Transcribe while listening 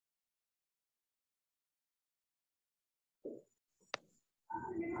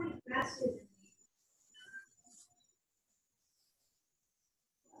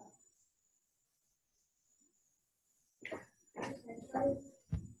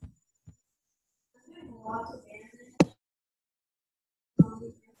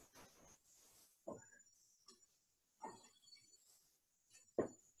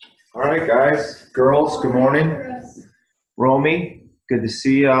All right, guys, girls, good morning. Romy, good to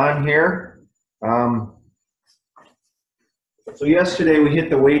see you on here. So yesterday we hit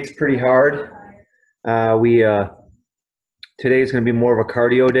the weights pretty hard. Today is going to be more of a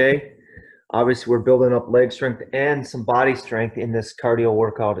cardio day. Obviously, we're building up leg strength and some body strength in this cardio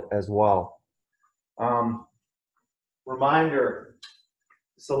workout as well. Reminder,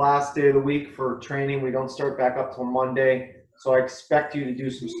 it's the last day of the week for training. We don't start back up till Monday. So I expect you to do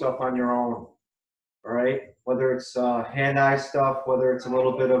some stuff on your own, all right? Whether it's hand-eye stuff, whether it's a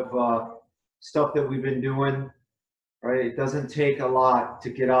little bit of stuff that we've been doing, right? It doesn't take a lot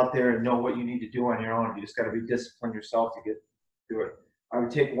to get out there and know what you need to do on your own. You just got to be disciplined yourself to do it. I would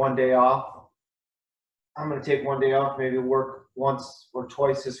take one day off. I'm going to take one day off, maybe work once or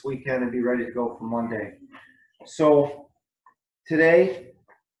twice this weekend and be ready to go for Monday. So today,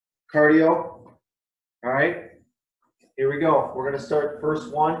 cardio, all right? Here we go. We're going to start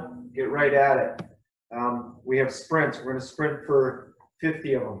first one, get right at it. We have sprints. We're going to sprint for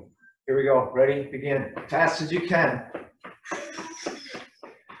 50 of them. Here we go. Ready? Begin. Fast as you can.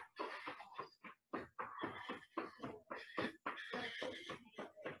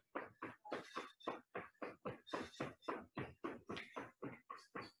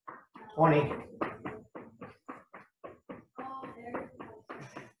 $20.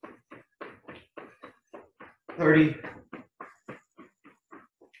 30.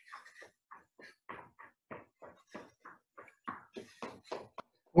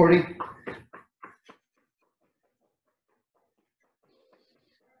 40.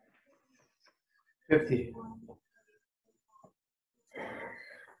 50.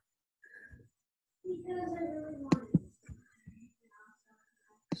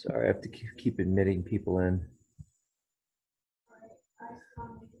 Sorry, I have to keep admitting people in.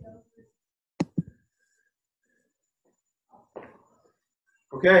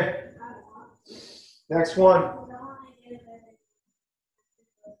 Okay, next one.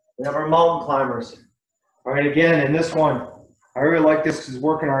 We have our mountain climbers. All right, again, in this one, I really like this because it's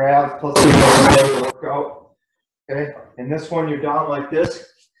working our abs plus the workout. Okay, in this one, you're down like this.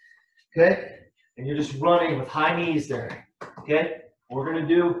 Okay, and you're just running with high knees there. Okay, we're gonna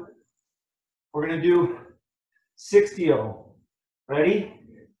do 60 of them. Ready?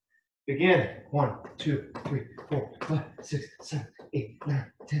 Begin. 1, 2, 3, 4, 5, 6, 7, 8,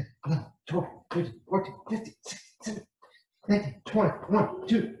 9, 10, 11, 12, 13, 14, 15, 16, 17, 19, 20, 1,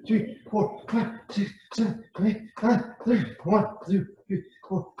 2, 3, 4, 5, 6, 7, 8, 9, 10, 1, 2, 3,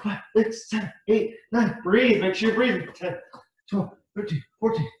 4, 5, 6, 7, 8, 9. Breathe. Make sure you're breathing. 10, 12, 13,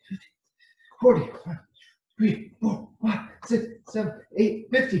 14, 15, 40, 1, 3, 4, 5, 6, 7, 8,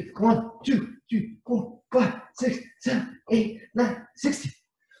 50. 1, 2, 3, 4, 5, 6, 7, 8, 9, 60.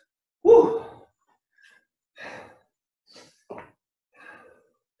 Woo!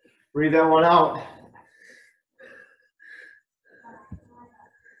 Breathe that one out.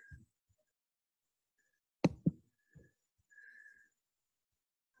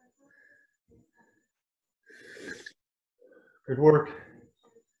 Good work.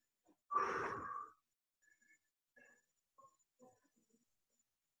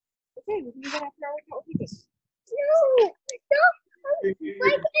 Okay, we can get after our workout with this. No, stop. Why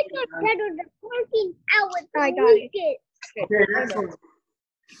can't I get rid of the parking out? I got it. Okay, next one.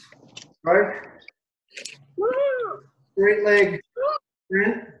 Right? Straight leg.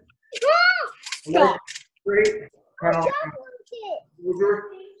 In. Stop. Straight. Kind of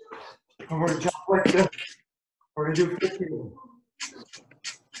over. And we're going to jump like this. We're going to do 50 of them.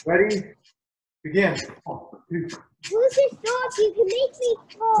 Ready? Begin. 1, 2. Lucas, stop. You can make me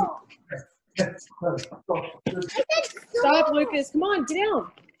fall. Stop, Lucas. Come on, get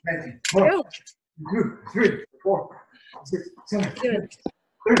down. 1, 2, 3, 4, 6, 7,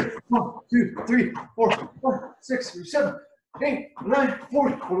 8, 1, 2, 3, 4, 5, 6, 7, 8, 9,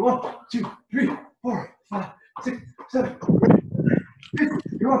 40. 1, 2, 3, 4, 5, 6, 7, 8,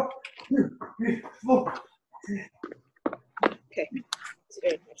 1, 2, 3, 4. Okay.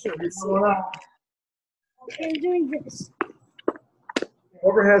 I'm doing this.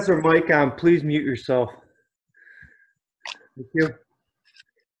 Whoever has their mic on, please mute yourself. Thank you.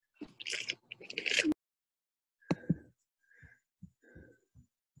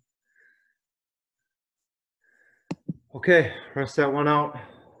 Okay, rest that one out.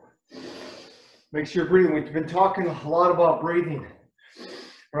 Make sure you're breathing. We've been talking a lot about breathing.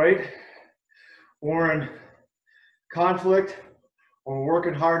 right? We're in conflict, when we're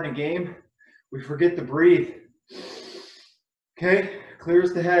working hard in a game, we forget to breathe. Okay,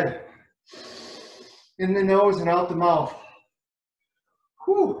 clears the head. In the nose and out the mouth.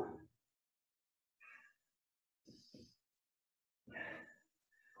 Whew.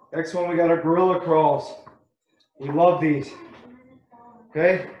 Next one, we got our gorilla crawls. We love these.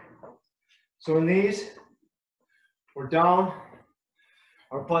 Okay, so in these, we're down,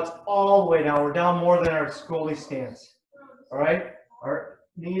 our butt's all the way down. We're down more than our goalie stance. All right, our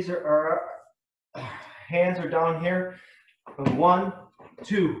knees are, our hands are down here. And 1,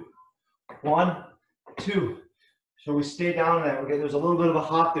 2, 1, 2. So we stay down in that. Okay, there's a little bit of a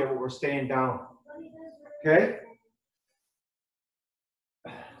hop there, but we're staying down. Okay.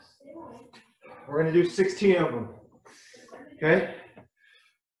 We're going to do 16 of them. Okay.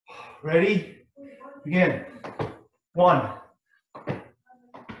 Ready? Begin. 1,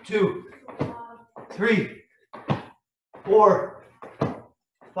 2, 3, 4,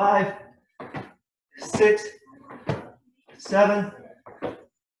 5, 6, 7,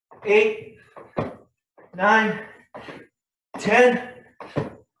 8, 9, 10,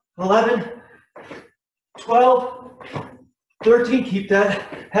 11, 12, 13. Keep that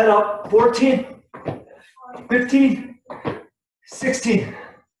head up. 14, 15, 16.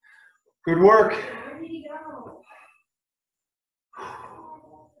 Good work.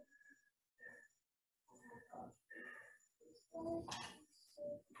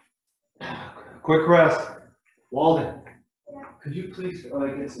 Quick rest. Walden, could you please,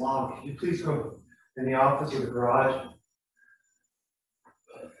 like it's loud, could you please go in the office or the garage?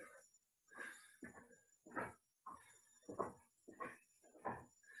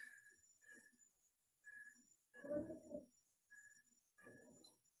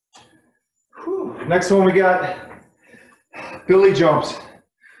 Whew. Next one we got Billy jumps.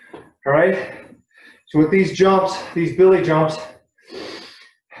 All right. So with these jumps, these Billy jumps,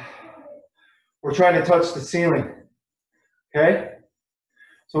 we're trying to touch the ceiling. Okay.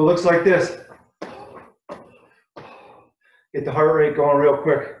 So it looks like this. Get the heart rate going real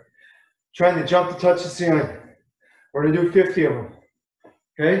quick. Trying to jump to touch the ceiling. We're gonna do 50 of them.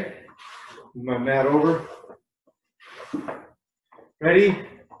 Okay. Move my mat over. Ready?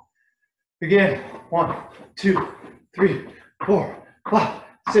 Begin. 1, 2, 3, 4, 5,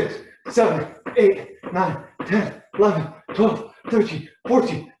 6, 7, 8, 9, 10, 11, 12, 13,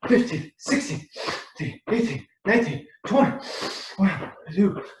 14, 15, 16, 17, 18, 19, 20. 1,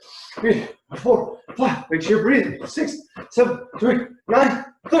 2, 3, 4, 5. Make sure you're breathing. 6, 7, 3, 9,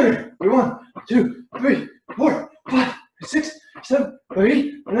 30. 1, 2, 3, 4, 5, 6, 7,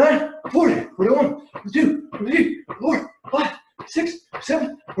 8, 9, 40. 41, 2, 3, 4, 5, 6,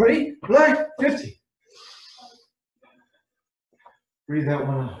 7, 8, 9, 50. Breathe that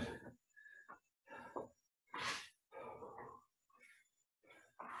one out.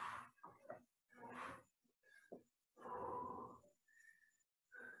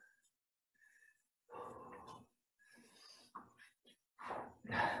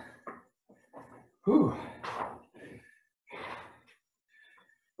 Whew.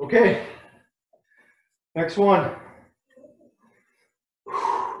 Okay, next one.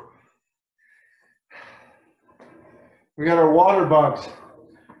 We got our water bugs.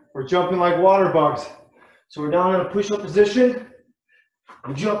 We're jumping like water bugs. So we're down in a push-up position.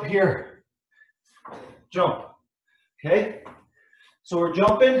 We jump here. Jump. Okay? So we're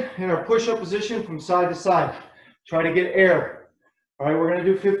jumping in our push-up position from side to side. Try to get air. All right, we're going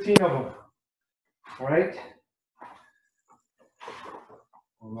to do 15 of them. All right?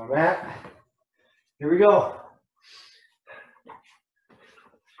 On my mat. Here we go.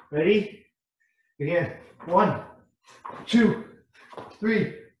 Ready? Begin. 1, 2,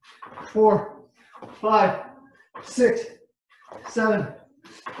 3, 4, 5, 6, 7,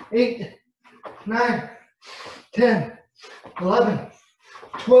 8, 9, 10, 11,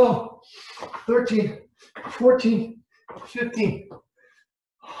 12, 13, 14, 15.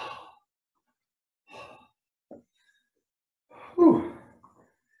 Whew.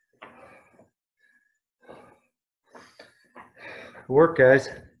 Good work, guys.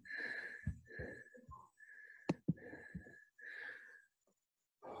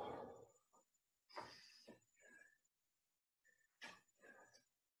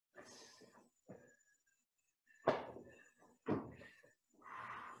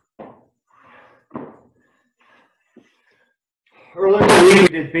 Earlier in the week, we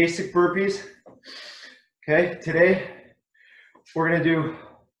did basic burpees. Okay, today we're going to do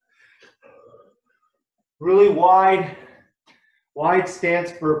really wide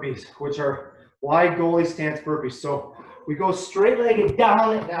stance burpees, which are wide goalie stance burpees. So we go straight-legged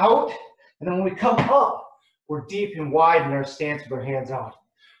down and out, and then when we come up, we're deep and wide in our stance with our hands out.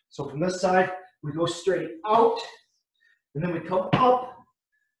 So from this side, we go straight out, and then we come up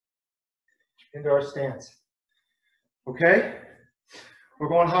into our stance. Okay? We're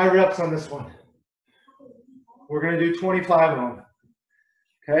going high reps on this one. We're going to do 25 of them.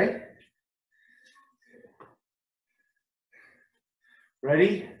 Okay?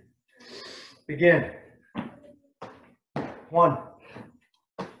 Ready? Begin. 1,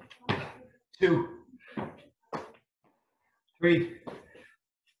 2, 3.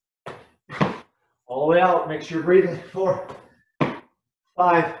 All the way out. Make sure you're breathing. 4,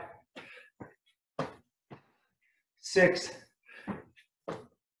 5, 6,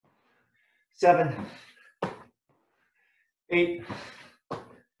 7, 8,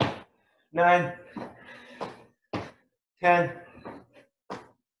 9, 10,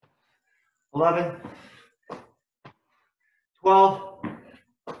 11, 12,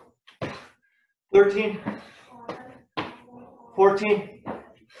 13, 14,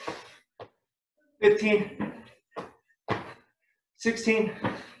 15, 16,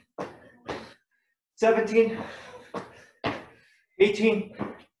 17, 18,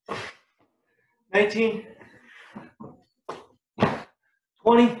 19,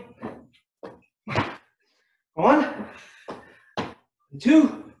 20, 1,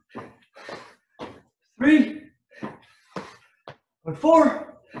 2, 3, 4,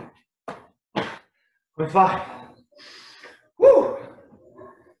 5. Woo!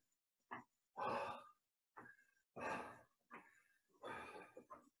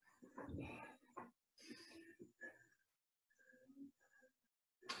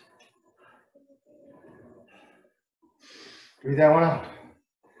 Breathe that one out.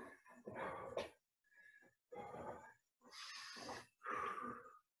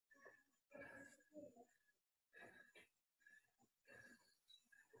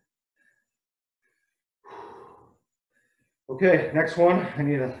 Okay, next one. I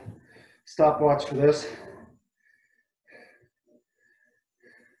need a stopwatch for this.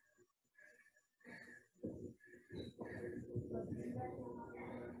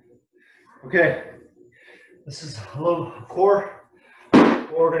 Okay, this is a little core.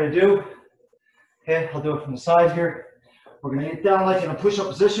 What we're going to do, okay, I'll do it from the side here. We're going to get down like in a push-up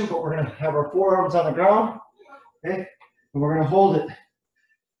position, but we're going to have our forearms on the ground, okay, and we're going to hold it.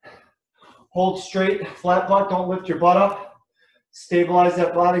 Hold straight, flat butt, don't lift your butt up. Stabilize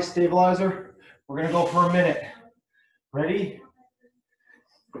that body, stabilizer. We're going to go for a minute. Ready?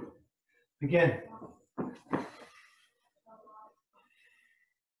 Begin.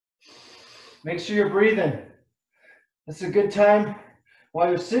 Make sure you're breathing. This is a good time while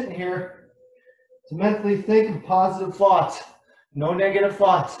you're sitting here to mentally think of positive thoughts. No negative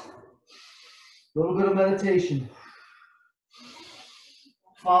thoughts. A little bit of meditation.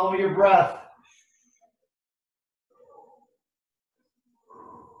 Follow your breath.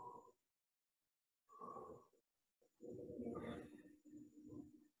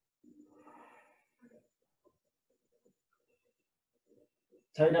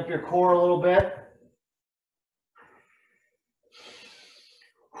 Tighten up your core a little bit.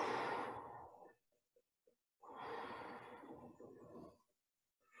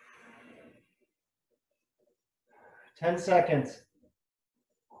 Ten seconds.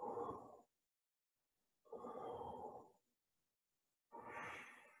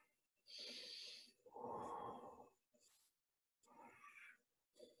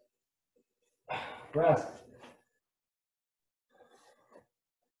 Rest.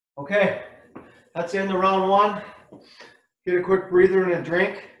 Okay, that's the end of round one. Get a quick breather and a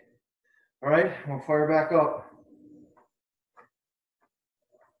drink. All right, we'll fire back up.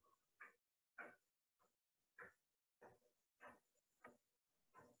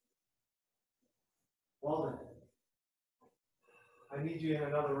 Walden, I need you in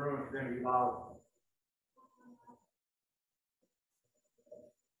another room if you're going to be loud.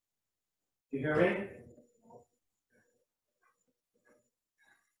 You hear me?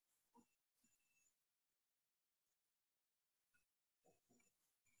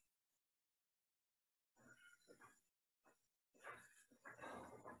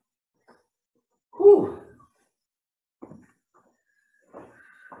 Whew.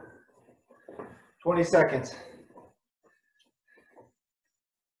 20 seconds.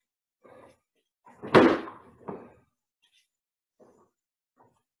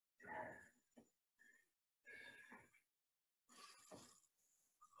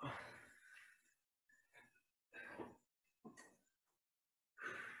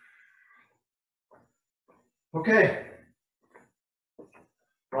 Okay.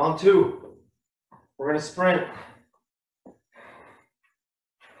 Round two. We're going to sprint.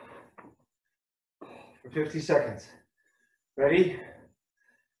 50 seconds. Ready?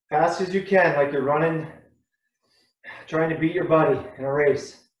 Fast as you can, like you're running, trying to beat your buddy in a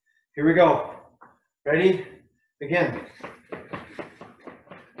race. Here we go. Ready? Begin.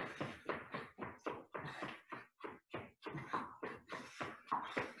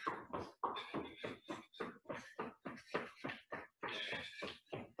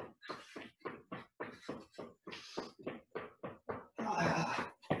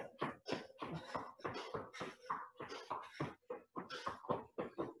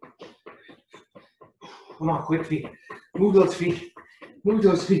 Come on, quick feet. Move those feet. Move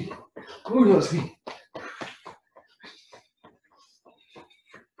those feet. Move those feet.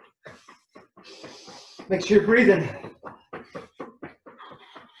 Make sure you're breathing.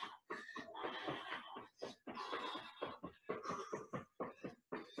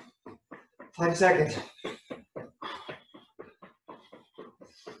 Five seconds.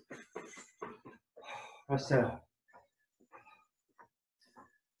 Rest out.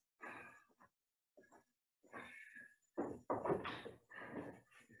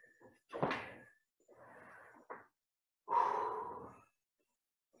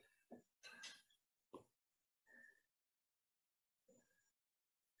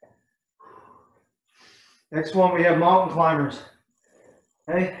 Next one, we have mountain climbers.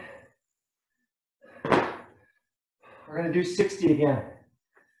 Okay? We're gonna do 60 again.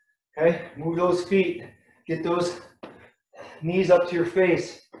 Okay? Move those feet. Get those knees up to your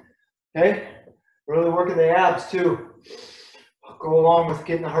face. Okay? Really working the abs too. Go along with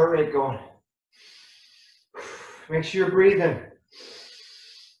getting the heart rate going. Make sure you're breathing.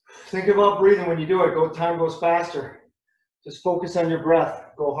 Think about breathing when you do it. Time goes faster. Just focus on your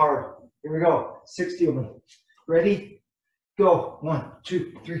breath. Go hard. Here we go. 60 of them. Ready? Go. 1,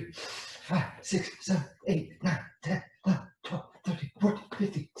 2, 3, 5, 6, 7, 8, 9, 10, 11, 12, 13, 14,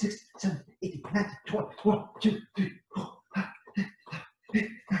 15, 16, 17, 18, 19, 20, 1, 2, 3, 4, 5, 6, 7,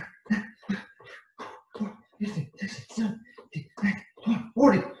 8, 9, 10, 11, 15, 16, 17, 18, 19, 20,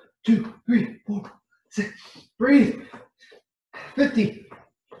 40, 2, 3, 4, 6. Breathe. 50.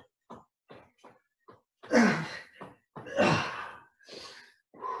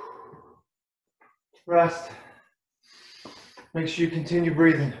 Rest. Make sure you continue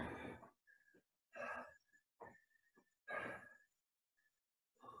breathing.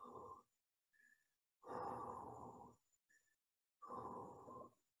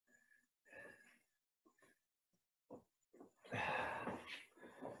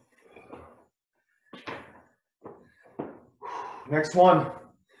 Next one,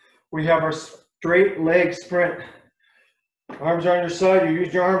 we have our straight leg sprint. Arms are on your side. You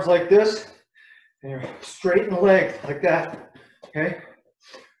use your arms like this, and you're straighten the leg like that. Okay?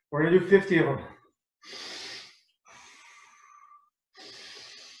 We're gonna do 50 of them.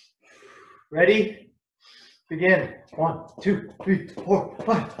 Ready? Begin. 1, 2, 3, 4,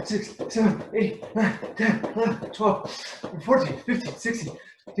 5, 6, 7, 8, 9, 10, 11, 12, 14, 15, 16,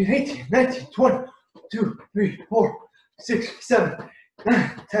 17, 18, 19, 20, 2, 3, 4, 6, 7,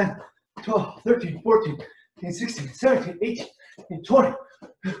 9, 10, 12, 13, 14, 15, 16, 17, 18, 20,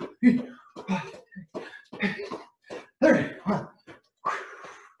 30.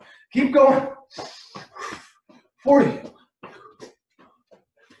 Keep going. 40.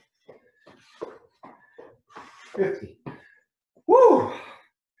 50. Woo!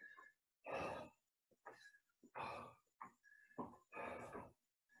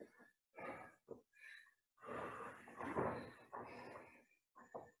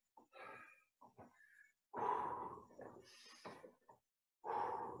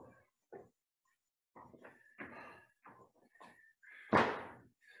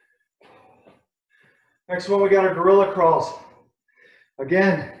 Next one, we got our gorilla crawls.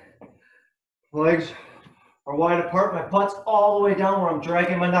 Again, legs are wide apart. My butt's all the way down where I'm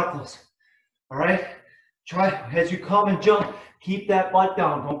dragging my knuckles. All right? Try, as you come and jump, keep that butt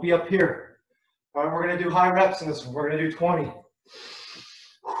down. Don't be up here. All right, we're going to do high reps in this one. We're going to do 20.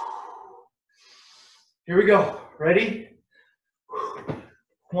 Here we go. Ready?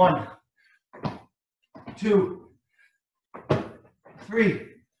 1, 2, 3,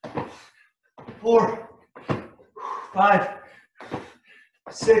 4, 5,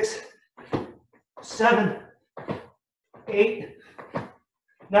 6, 7, 8,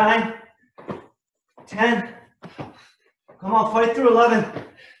 9, 10. Come on, fight through 11.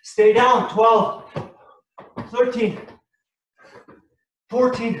 Stay down. 12, 13,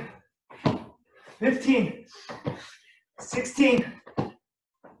 14, 15, 16,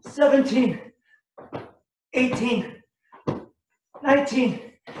 17, 18, 19.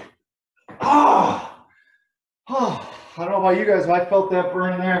 Oh, I don't know about you guys, but I felt that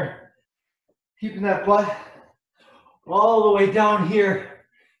burn there. Keeping that butt all the way down here,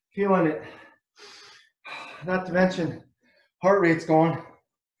 feeling it. Not to mention, heart rate's going.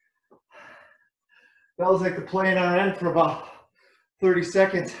 That was like the play in our end for about 30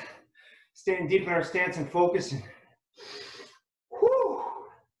 seconds. Staying deep in our stance and focusing. Whew.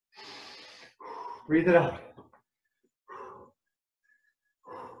 Breathe it out.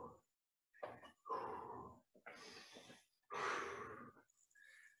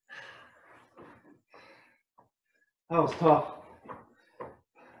 That was tough.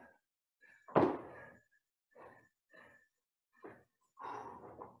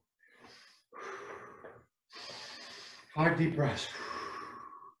 Five deep breaths.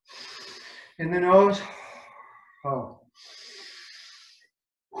 In the nose. Oh.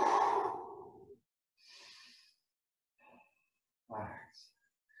 Relax.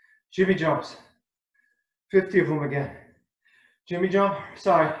 Jimmy jumps. 50 of them again. Jimmy jump.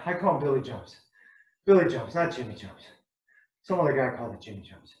 Sorry, I call them Billy jumps. Billy jumps, not Jimmy jumps. Some other guy called it Jimmy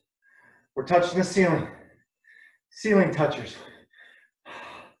jumps. We're touching the ceiling. Ceiling touchers.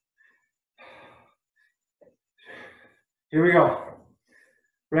 Here we go.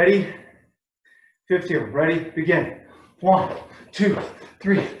 Ready? 50 of them. Ready? Begin. 1, 2,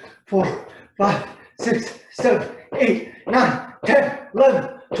 3, 4, 5, 6, 7, 8, 9, 10,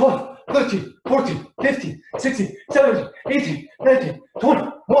 11, 12, 13, 14, 15, 16, 17, 18, 19,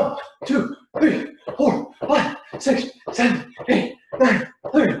 20, 1, 2, 3, 4, 5, 6, 7, 8, 9,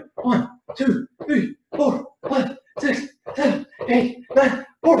 30, 1, 2, 3, 4, 5, 6, 7, 8, 9,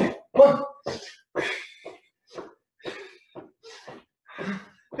 40, 1,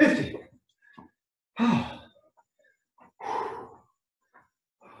 50.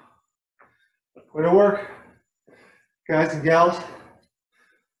 Way to work, guys and gals.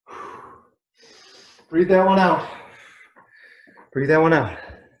 Breathe that one out. Breathe that one out.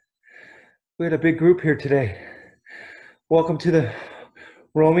 We had a big group here today. Welcome to the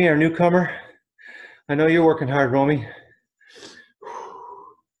Romy, our newcomer. I know you're working hard, Romy.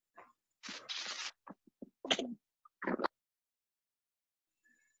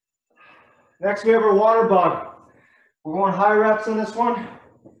 Next, we have our water bug. We're going high reps on this one,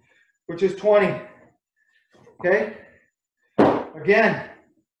 which is 20. Okay? Again,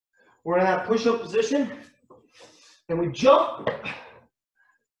 we're in that push-up position, and we jump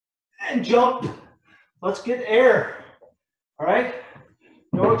and jump. Let's get air. All right?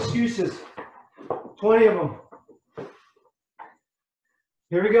 No excuses. 20 of them.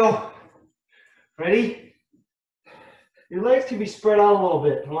 Here we go. Ready? Your legs can be spread out a little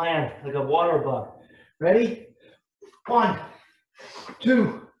bit and land like a water bug. Ready? 1,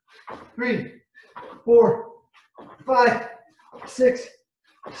 2, 3, 4, 5, 6,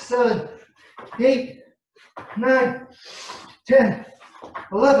 7, 8, 9, 10,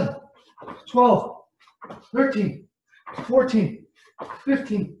 11, 12, 13, 14,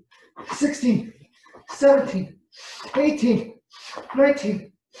 15, 16, 17, 18,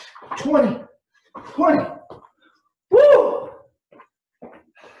 19, 20, 20. Woo!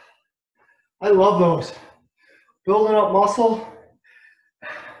 I love those. Building up muscle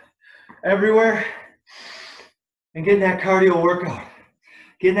everywhere and getting that cardio workout.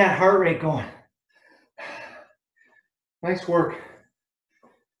 Getting that heart rate going. Nice work.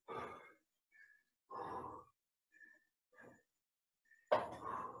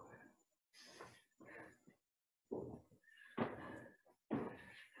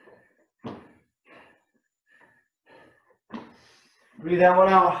 Breathe that one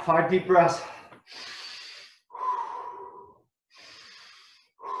out. 5 deep breaths.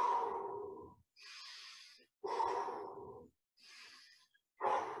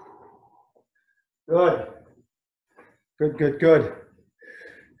 Good. Good, good, good.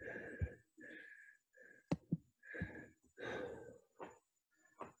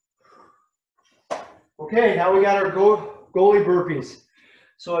 Okay, now we got our goalie burpees.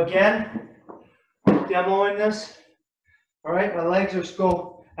 So again, demoing this. All right, my legs are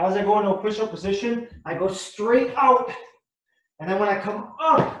go, as I go into a push-up position, I go straight out. And then when I come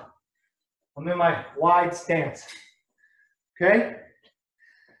up, I'm in my wide stance. Okay?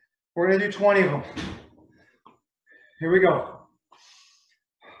 We're gonna do 20 of them. Here we go.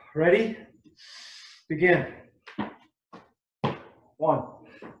 Ready? Begin. 1.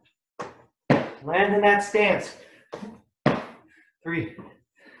 Land in that stance. 3,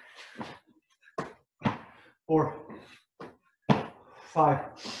 4, 5,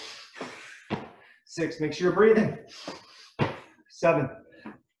 6. Make sure you're breathing. 7,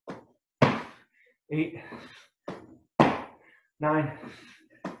 8, 9,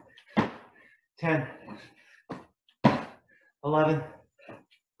 10, 11,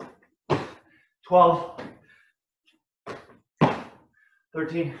 12,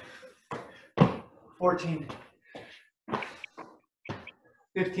 13, 14,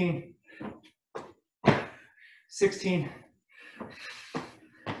 15, 16,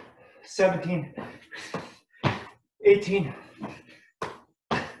 17, 18,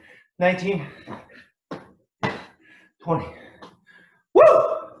 19, 20. Woo!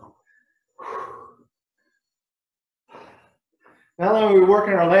 Now that we're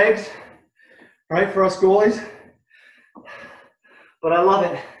working our legs, right, for us goalies, but I love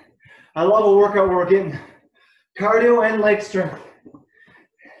it. I love a workout where we're getting cardio and leg strength,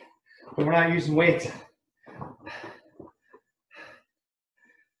 but we're not using weights.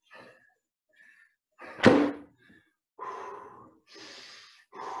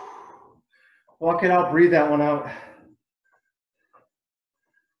 Walk it out, breathe that one out.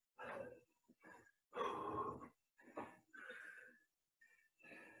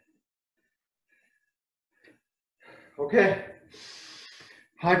 Okay.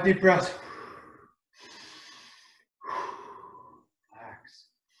 5 deep breaths. Relax.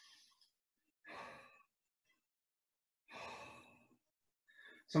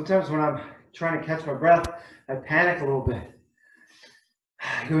 Sometimes when I'm trying to catch my breath, I panic a little bit.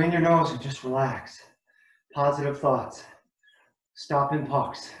 Go in your nose and just relax. Positive thoughts. Stopping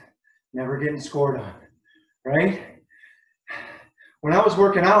pucks. Never getting scored on. Right? When I was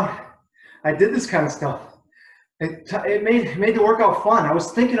working out, I did this kind of stuff. It made the workout fun. I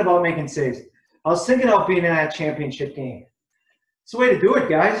was thinking about making saves. I was thinking about being in that championship game. It's the way to do it,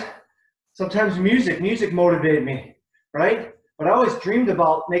 guys. Sometimes music motivated me, right? But I always dreamed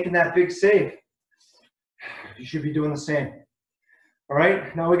about making that big save. You should be doing the same. All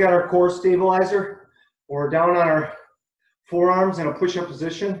right, now we got our core stabilizer. We're down on our forearms in a push-up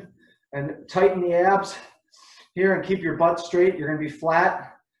position, and tighten the abs here and keep your butt straight. You're gonna be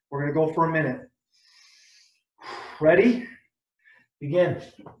flat. We're gonna go for a minute. Ready? Begin.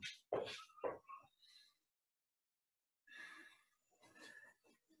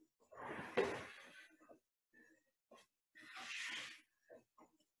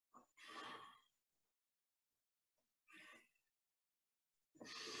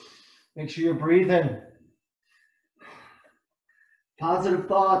 Make sure you're breathing. Positive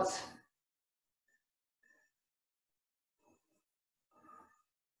thoughts.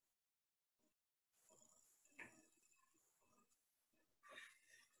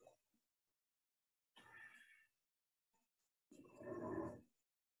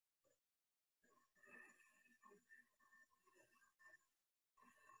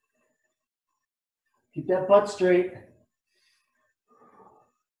 Keep that butt straight.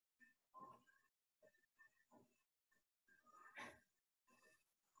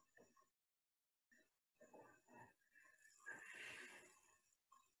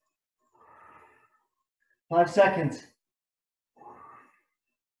 Five seconds.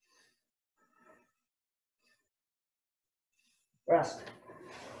 Rest.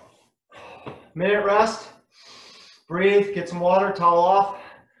 Minute rest. Breathe, get some water, towel off.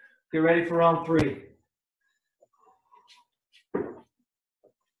 Get ready for round 3.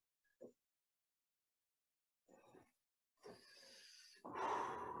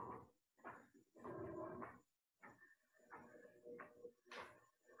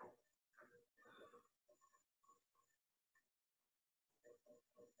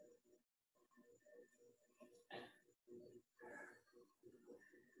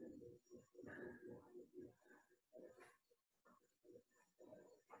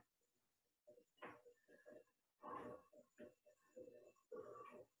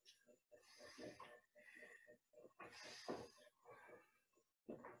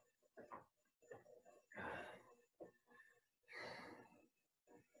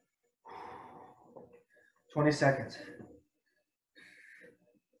 Twenty seconds.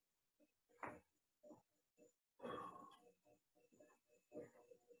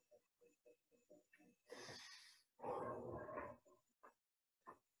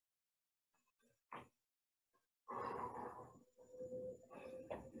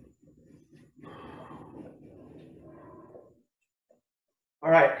 All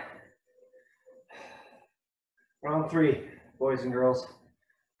right. Round 3, boys and girls.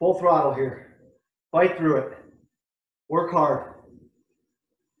 Full throttle here. Fight through it. Work hard.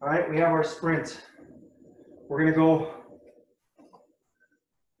 All right, we have our sprints. We're gonna go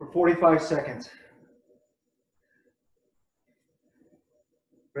for 45 seconds.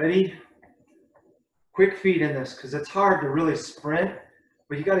 Ready? Quick feet in this, because it's hard to really sprint,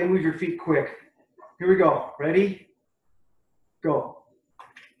 but you gotta move your feet quick. Here we go. Ready? Go.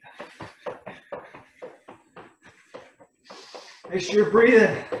 Make sure you're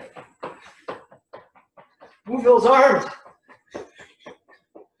breathing. Move those arms.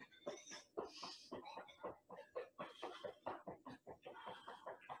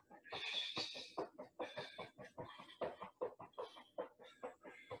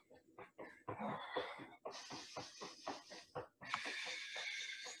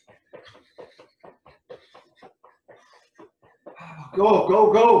 Go,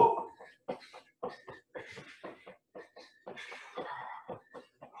 go, go.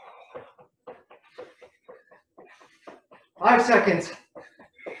 Five seconds.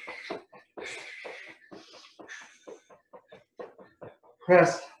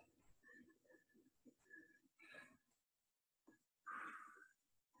 Rest.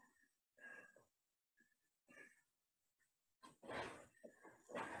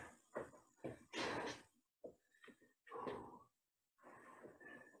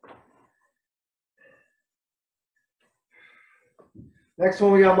 Next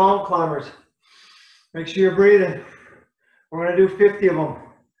one, we got mountain climbers. Make sure you're breathing. We're gonna do 50 of them.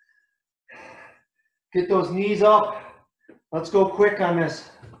 Get those knees up. Let's go quick on this.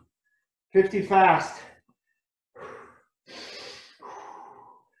 50 fast.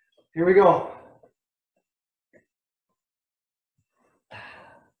 Here we go.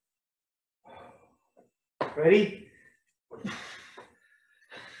 Ready?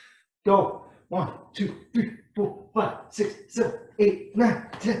 Go. 1, 2, 3, 4, 5, 6, 7, 8, 9,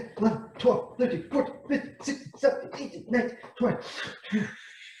 10, 11, 12, 13, 14, 15, 16, 17, 18, 19, 20,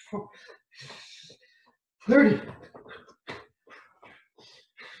 30,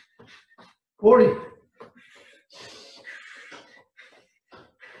 40,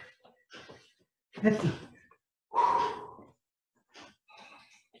 50.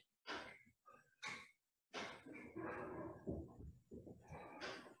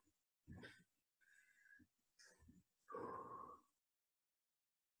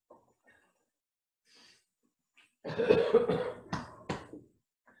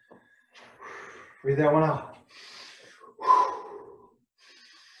 Breathe that one out.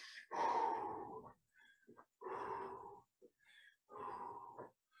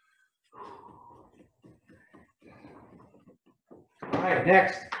 All right,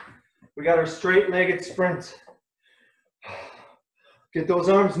 next, we got our straight-legged sprints. Get those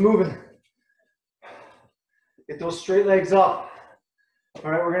arms moving. Get those straight legs up. All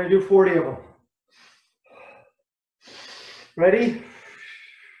right, we're gonna do 40 of them. Ready?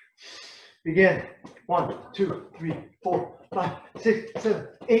 Begin. 1, 2, 3, 4, 5, 6, 7,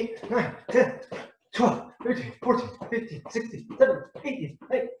 8, 9, 10, 12, 13, 14, 15, 16, 17, 18,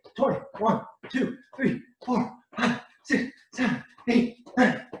 19, 20, 1, 2, 3, 4, 5, 6, 7, 8,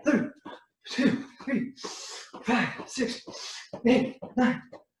 9, 30, 2, 3, 5, 6, 8, 9,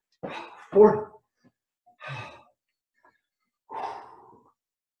 40.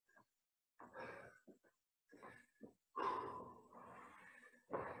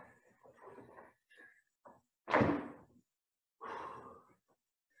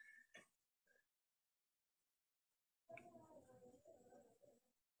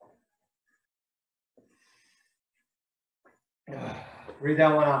 Breathe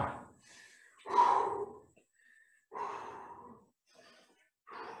that one out.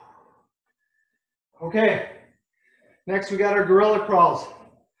 Okay, next we got our gorilla crawls.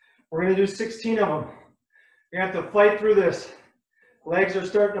 We're gonna do 16 of them. You have to fight through this. Legs are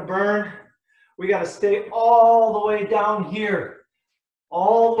starting to burn. We gotta stay all the way down here.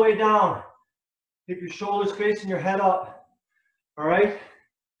 All the way down. Keep your shoulders facing your head up. All right?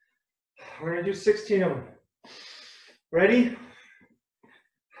 We're gonna do 16 of them. Ready?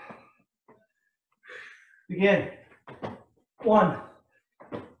 Begin. 1,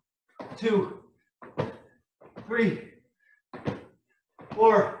 2, 3,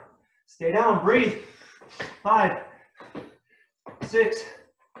 4. Stay down, breathe. 5, 6,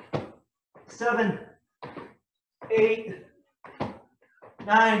 7, 8,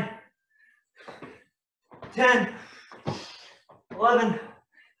 9, 10, 11,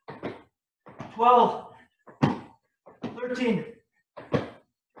 12, 13,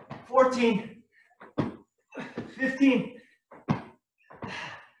 14, 15,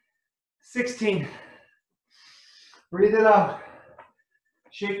 16. Breathe it out.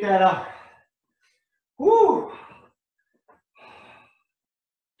 Shake that out. Woo!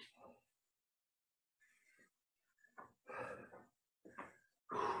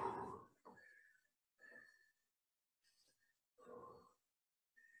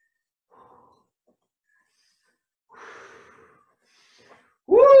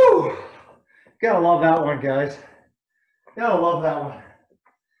 Woo! Gotta love that one, guys. Gotta love that one.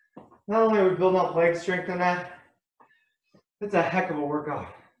 Not only are we building up leg strength in that, it's a heck of a workout.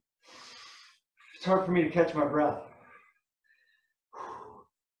 It's hard for me to catch my breath.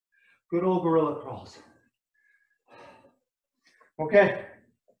 Good old gorilla crawls. Okay,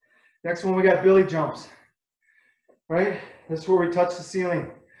 next one we got Billy jumps, right? This is where we touch the ceiling.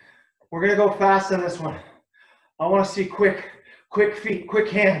 We're gonna go fast on this one. I wanna see quick feet, quick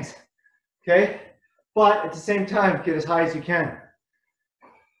hands, okay? But at the same time, get as high as you can.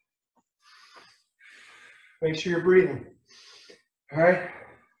 Make sure you're breathing, all right?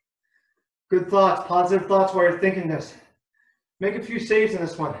 Good thoughts, positive thoughts while you're thinking this. Make a few saves in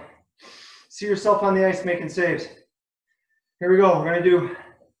this one. See yourself on the ice making saves. Here we go, we're gonna do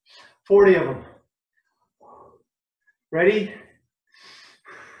 40 of them. Ready?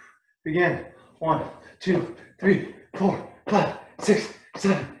 Begin. 1, 2, 3, 4, 5, 6,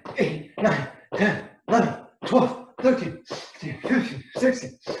 7, 8, 9, 10, 11, 12, 13, 15,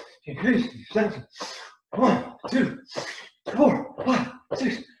 16, 17, 1, 2, 4, 5,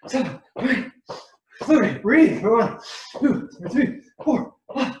 6, 7, 8, 30. Breathe. 1, 2, 3, 4,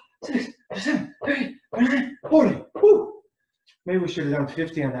 5, 6, 7, 8, 9, 40. Woo. Maybe we should have done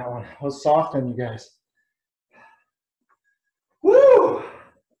 50 on that one. I was soft on you guys. Woo!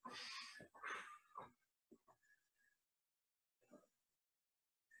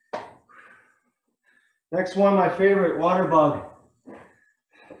 Next one, my favorite, water bug.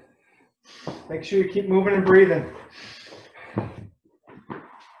 Make sure you keep moving and breathing.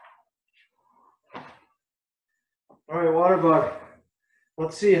 All right, water bug.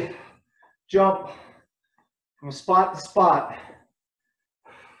 Let's see it. Jump from spot to spot.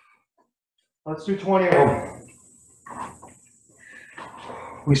 Let's do 20 of them.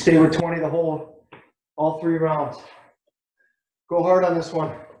 We stay with 20 the whole, all 3 rounds. Go hard on this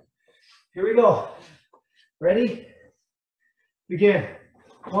one. Here we go. Ready? Begin.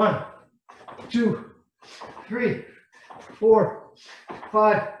 1, 2, 3, 4,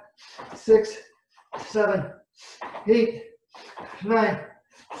 5, 6, 7, 8, 9,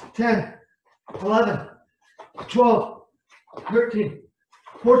 10, 11, 12, 13,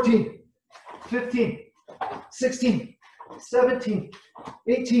 14, 15, 16, 17,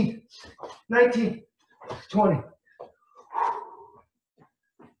 18, 19, 20.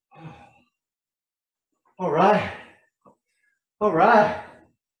 All right. All right.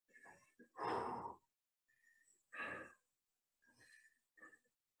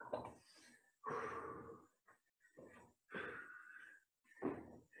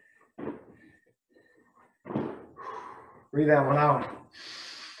 Breathe that one out.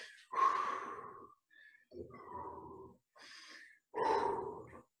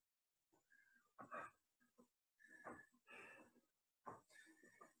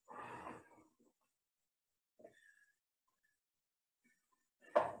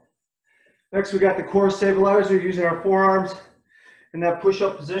 Next, we got the core stabilizer using our forearms in that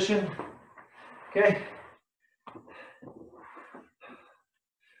push-up position. Okay.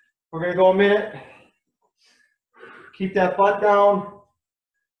 We're gonna go a minute. Keep that butt down.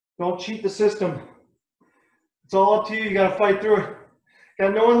 Don't cheat the system. It's all up to you. You gotta fight through it.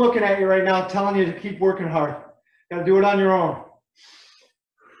 Got no one looking at you right now telling you to keep working hard. Gotta do it on your own.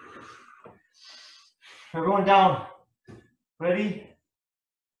 Everyone down. Ready?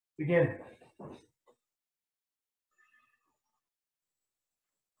 Begin.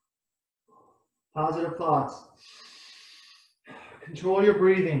 Positive thoughts. Control your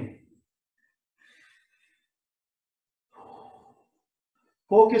breathing.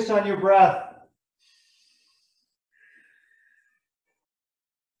 Focus on your breath.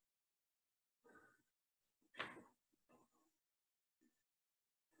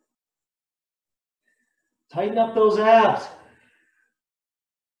 Tighten up those abs.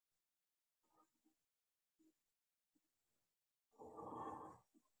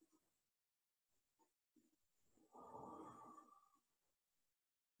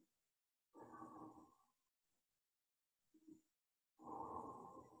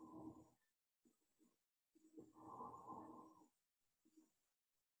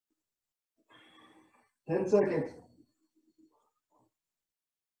 Ten seconds.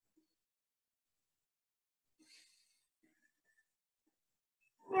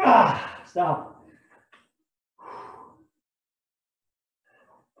 Stop.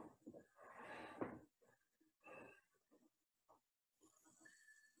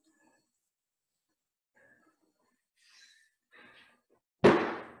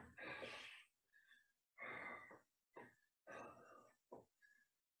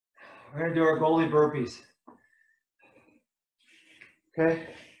 We're going to do our goalie burpees. Okay?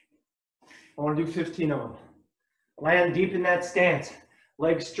 I want to do 15 of them. Land deep in that stance.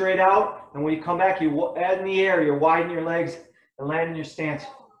 Legs straight out, and when you come back, you add in the air, you widen your legs and land in your stance.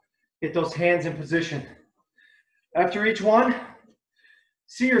 Get those hands in position. After each one,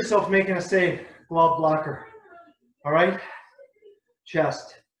 see yourself making a save, glove blocker. All right?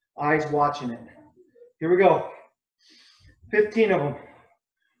 Chest, eyes watching it. Here we go. 15 of them.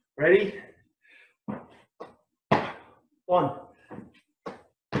 Ready? 1,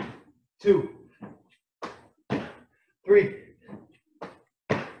 2, 3,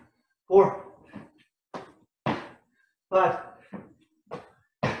 4, 5,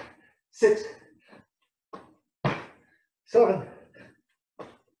 6, 7,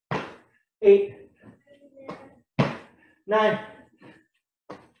 8, 9,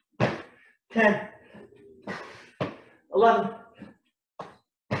 10, 11,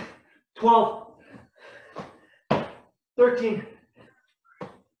 12, 13,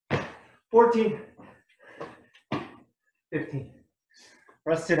 14, 15.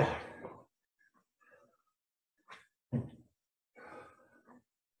 Rest it out.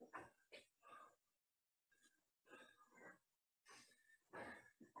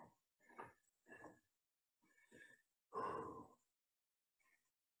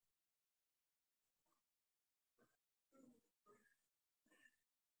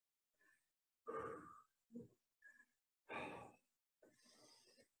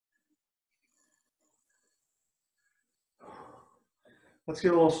 Let's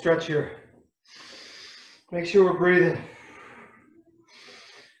get a little stretch here. Make sure we're breathing.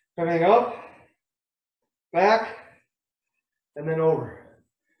 Everything up, back, and then over.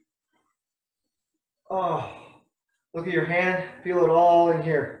 Oh, look at your hand. Feel it all in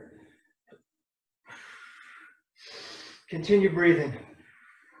here. Continue breathing.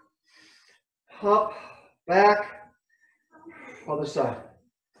 Up, back, other side.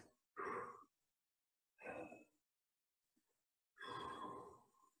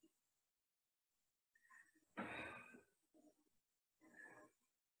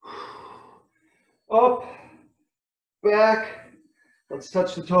 Up, back, let's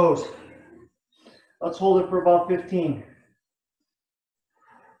touch the toes. Let's hold it for about 15.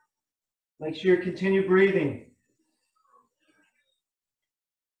 Make sure you continue breathing.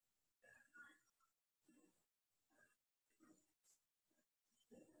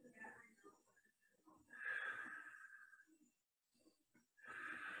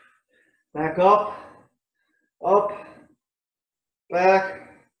 Back up, back.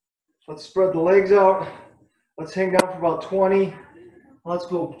 Let's spread the legs out. Let's hang down for about 20. Let's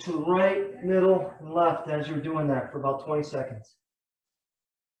go to the right, middle, and left as you're doing that for about 20 seconds.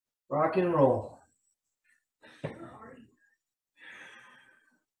 Rock and roll.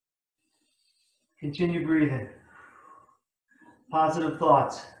 Continue breathing. Positive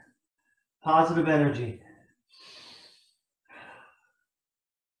thoughts. Positive energy.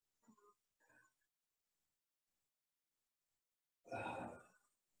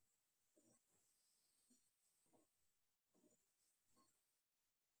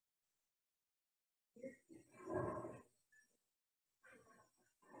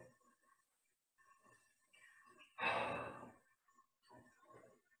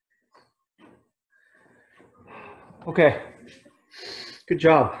 Okay, good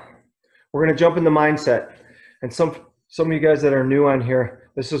job. We're going to jump into mindset. And some of you guys that are new on here,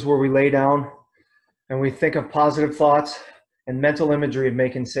 this is where we lay down and we think of positive thoughts and mental imagery of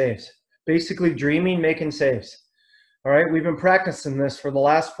making saves. Basically dreaming, making saves. All right, we've been practicing this for the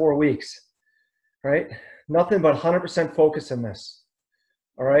last 4 weeks. All right, nothing but 100% focus in this.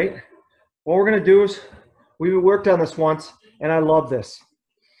 All right, what we're going to do is, we worked on this once and I love this.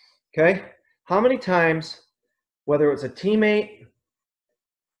 Okay, how many times, whether it's a teammate,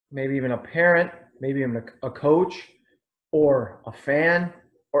 maybe even a parent, maybe even a coach or a fan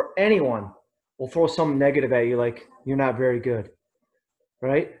or anyone will throw something negative at you like you're not very good,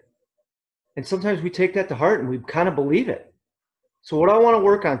 right? And sometimes we take that to heart and we kind of believe it. So what I want to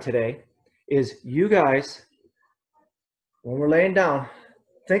work on today is you guys, when we're laying down,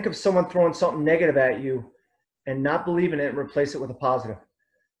 think of someone throwing something negative at you and not believing it and replace it with a positive.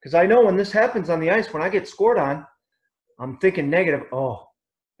 Because I know when this happens on the ice, when I get scored on, I'm thinking negative, oh,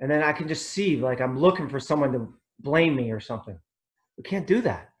 and then I can just see like I'm looking for someone to blame me or something. We can't do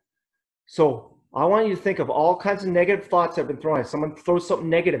that. So I want you to think of all kinds of negative thoughts that have been thrown at someone throws something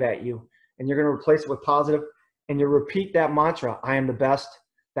negative at you and you're going to replace it with positive and you repeat that mantra, I am the best,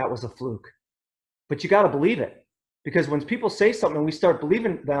 that was a fluke. But you got to believe it, because when people say something and we start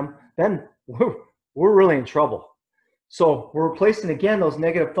believing them, then we're really in trouble. So we're replacing again those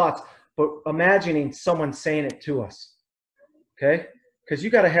negative thoughts, but imagining someone saying it to us. Okay? Because you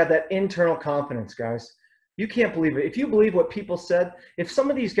got to have that internal confidence, guys. You can't believe it. If you believe what people said, if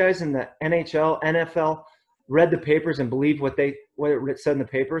some of these guys in the NHL, NFL, read the papers and believed what it said in the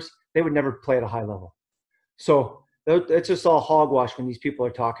papers, they would never play at a high level. So it's just all hogwash when these people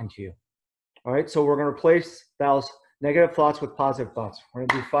are talking to you. All right, so we're going to replace those negative thoughts with positive thoughts. We're going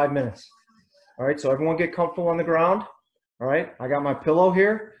to do 5 minutes. All right, so everyone get comfortable on the ground. All right, I got my pillow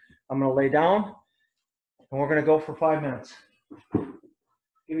here. I'm going to lay down, and we're going to go for 5 minutes.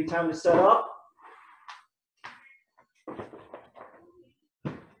 Give me time to set up.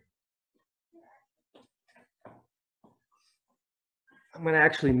 I'm going to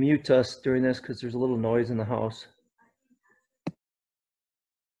actually mute us during this because there's a little noise in the house.